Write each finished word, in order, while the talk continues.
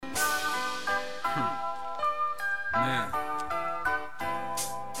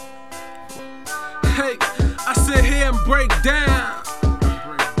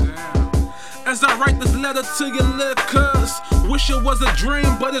letter to your little cuz. Wish it was a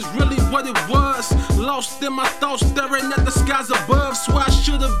dream, but it's really what it was. Lost in my thoughts, staring at the skies above. Swear I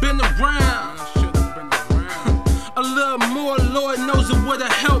should've been around. A little more, Lord knows it would've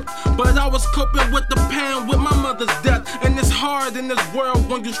helped. But I was coping with the pain with my mother's death. And it's hard in this world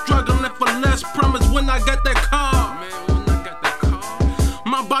when you struggling for less. Promise when I got that call,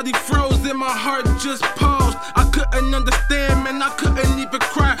 my body froze and my heart just paused. I couldn't understand, man, I couldn't even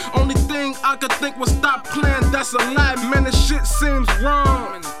cry. Only thing I could think was stop playing, that's a lie. Man, this shit seems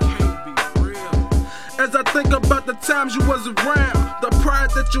wrong. As I think about the times you was around, the pride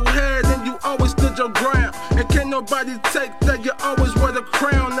that you had and you always stood your ground. And can't nobody take that, you always wear the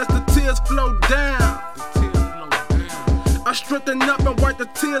crown as the tears flow down. I straighten up and wipe the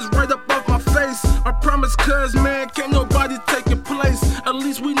tears right up off my face. I promise, cuz, man, can't nobody take your place. At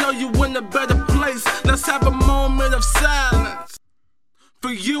least we know you in a better place. Let's have a moment of silence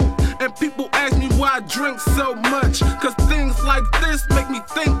for you. And people ask me why I drink so much, cause things like this make me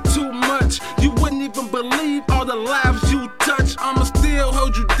think too much. You wouldn't even believe all the lives you touch. I'ma still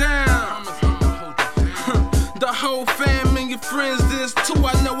hold you down. The whole fam and your friends is too.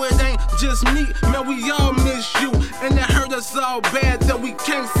 I know it ain't just me, man, we all miss you. And it hurt us all bad that we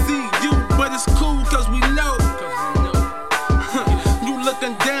can't see you. But it's cool cause we know. You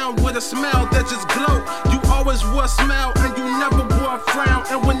looking down with a smile that just glow. You always wore a smile and you never wore a frown.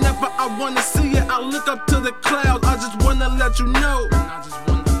 And whenever I wanna see it, I look up to the clouds. I just wanna let you know.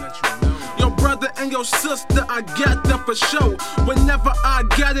 Your brother and your sister, I got them for sure. Whenever I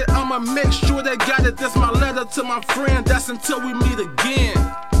got it, I'ma make sure they got it. That's my letter to my friend, that's until we meet again.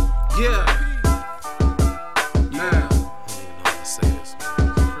 Yeah. Man.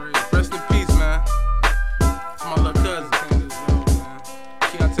 Rest in peace, man. It's my little cousin.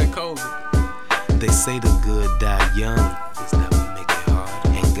 Kiante Kobe. They say the good die young. It's never make it hard.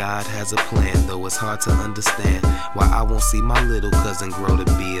 And God has a plan, though it's hard to understand why I won't see my little cousin grow to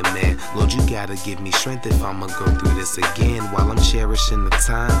be a man. Lord, you gotta give me strength if I'ma go through this again. While I'm cherishing the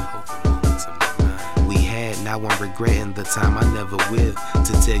time we had, now I'm regretting the time I never will.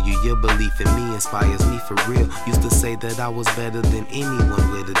 To tell you your belief in me inspires me for real. Used to say that I was better than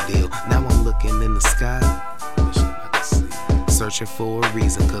anyone with a deal. Now I'm looking in the sky, searching for a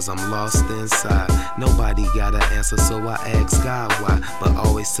reason, cause I'm lost inside. Nobody got an answer, so I ask God why, but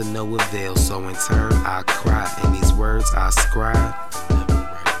always to no avail, so in turn I cry. And these words I scribe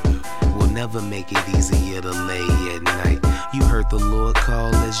will never make it easier to lay at night. You heard the Lord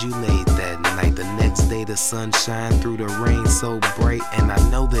call as you laid that night. The next day the sun shined through the rain so bright, and I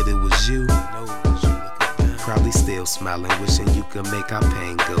know that it was you. Probably still smiling, wishing you could make our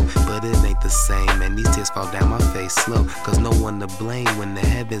pain go. But it ain't the same, and these tears fall down my face slow. Cause no one to blame when the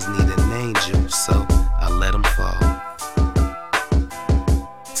heavens need an angel. So I let them fall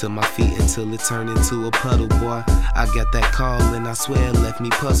to my feet until it turned into a puddle, boy. I got that call and I swear it left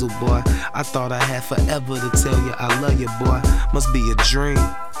me puzzled, boy. I thought I had forever to tell you I love you, boy. Must be a dream.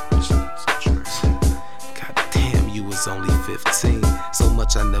 You was only 15. So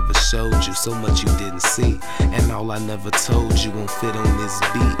much I never showed you, so much you didn't see. And all I never told you won't fit on this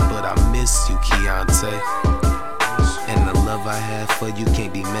beat. But I miss you, Kiante. And the love I have for you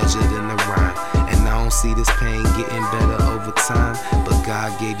can't be measured in a rhyme. And I don't see this pain getting better over time. But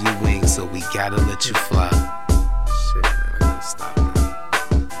God gave you wings, so we gotta let you fly. Shit, man, I gotta stop,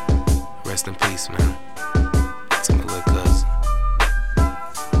 man. Rest in peace, man.